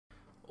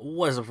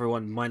What is up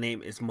everyone, my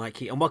name is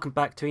Mikey and welcome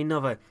back to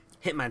another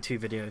Hitman 2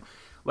 video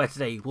where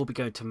today we'll be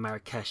going to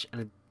Marrakesh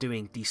and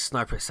doing the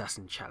Sniper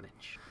Assassin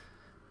Challenge.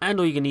 And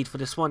all you're going to need for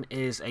this one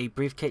is a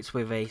briefcase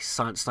with a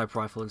silent sniper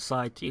rifle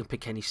inside. You can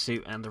pick any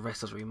suit and the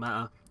rest doesn't really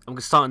matter. I'm going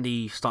to start in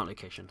the start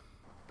location.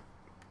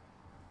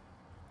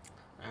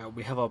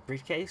 We have our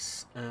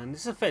briefcase and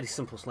this is a fairly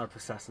simple Sniper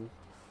Assassin.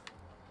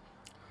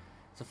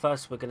 So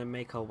first we're going to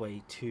make our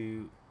way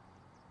to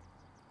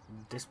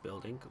this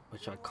building,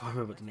 which I can't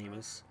remember what the name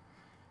is.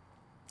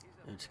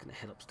 I'm just going to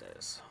head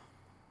upstairs.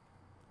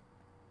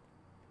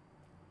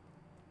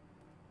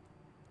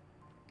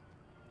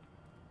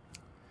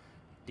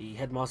 The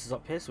headmaster's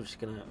up here, so we're just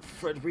going to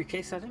throw the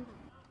briefcase at him.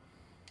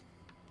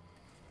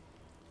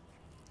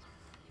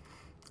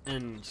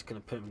 And just going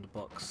to put him in the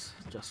box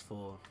just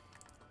for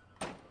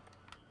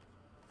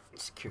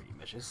security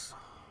measures.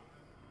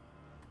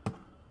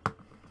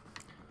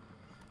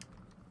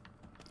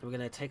 We're going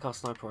to take our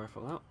sniper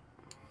rifle out.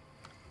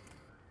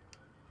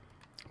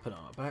 Put it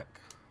on our back.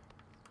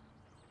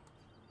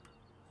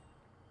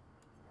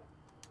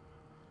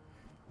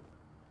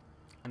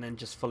 And then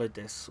just follow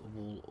this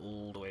wall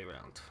all the way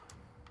around.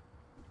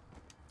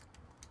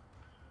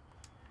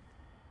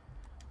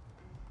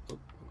 Oh,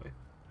 okay.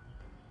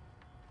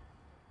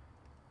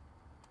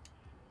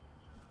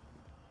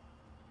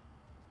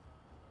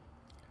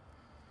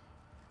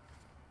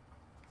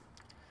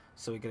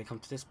 So we're going to come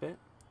to this bit,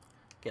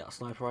 get our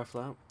sniper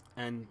rifle out,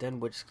 and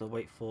then we're just going to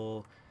wait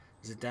for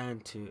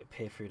Zidane to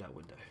appear through that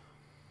window.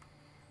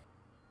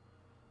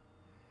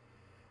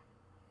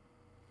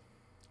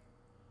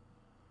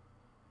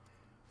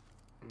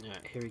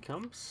 Alright, here he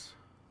comes.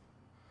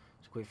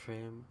 Just wait for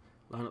him,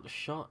 line up the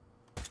shot,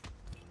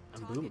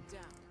 and boom.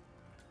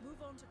 Move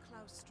on to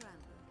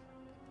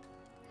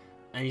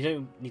And you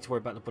don't need to worry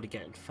about the body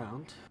getting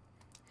found.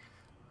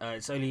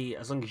 It's only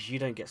as long as you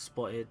don't get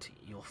spotted,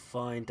 you're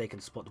fine. They can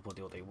spot the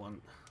body all they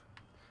want.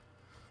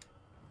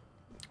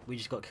 We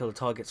just got to kill the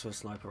targets with a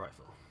sniper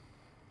rifle.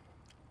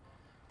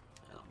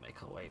 And I'll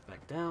make our way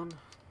back down.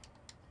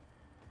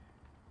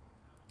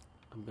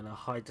 I'm gonna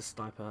hide the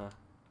sniper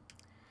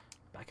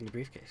back in the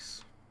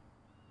briefcase.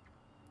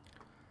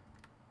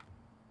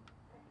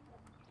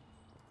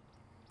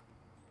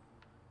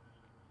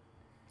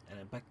 And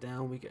then back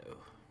down we go.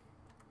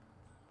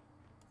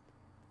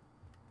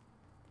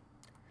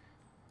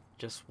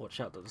 Just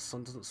watch out that the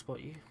sun doesn't spot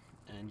you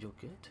and you're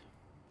good.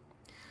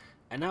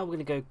 And now we're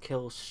gonna go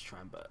kill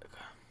Strandberg.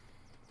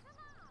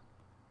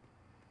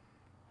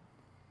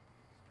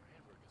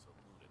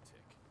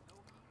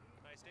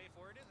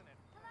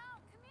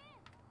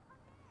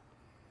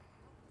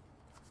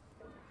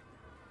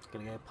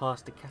 Gonna go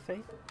past the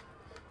cafe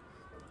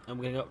and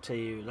we're gonna go up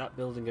to that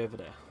building over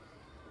there.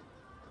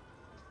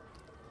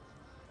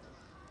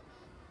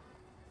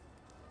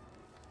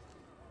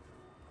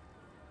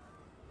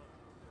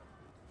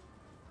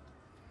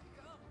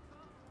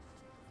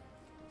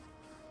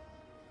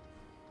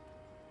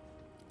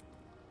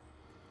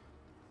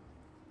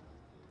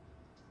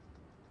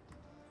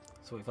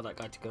 So wait for that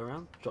guy to go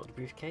around, drop the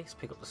briefcase,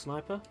 pick up the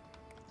sniper,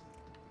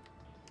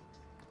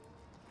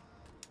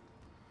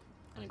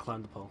 and then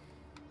climb the pole.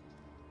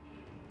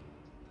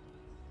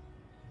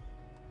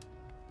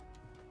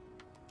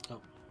 Oh.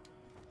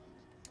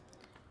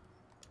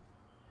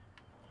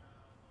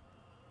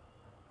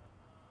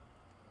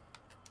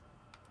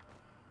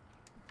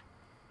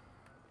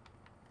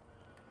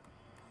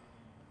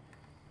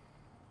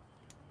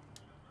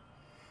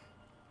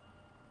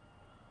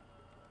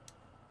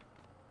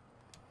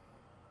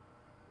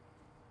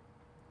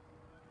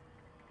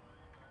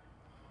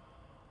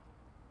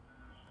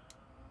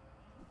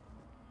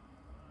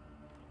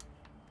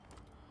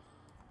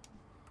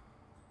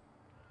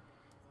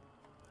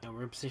 And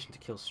we're in position to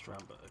kill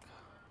Strandberg.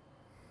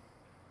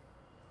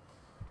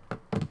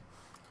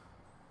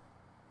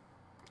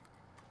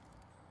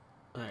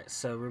 Alright,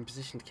 so we're in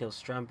position to kill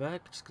Strandberg.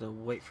 Just gonna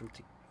wait for him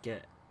to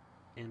get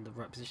in the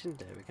right position.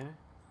 There we go.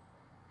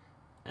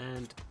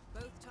 And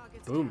both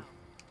targets boom. Down.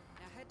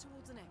 Now head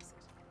towards an exit.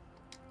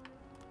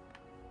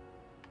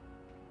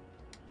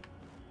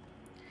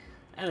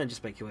 And then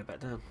just make your way back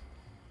down.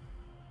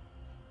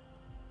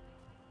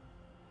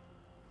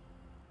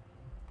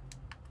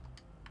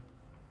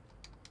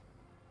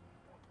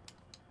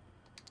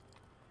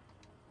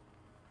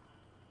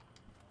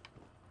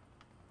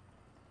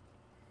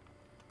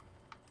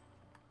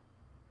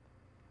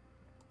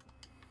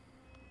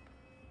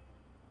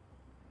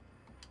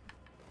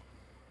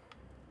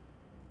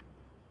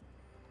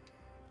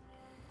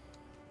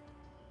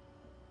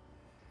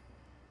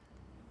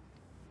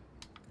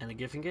 And the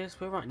good thing is,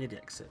 we're right near the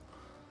exit.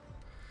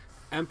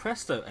 And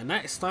presto, and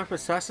that is Sniper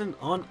Assassin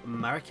on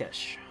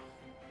Marrakesh.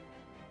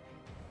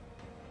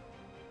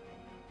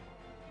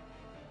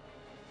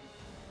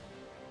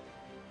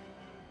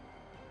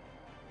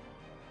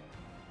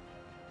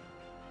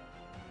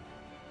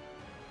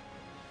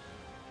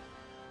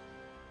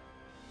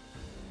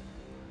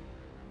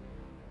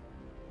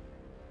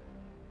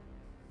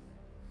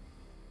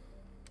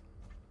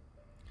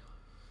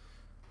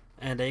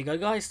 And there you go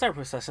guys, sniper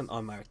assassin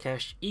on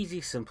Marrakesh.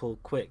 Easy, simple,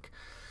 quick.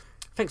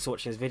 Thanks for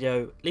watching this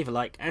video. Leave a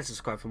like and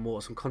subscribe for more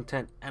awesome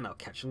content, and I'll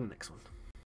catch you in the next one.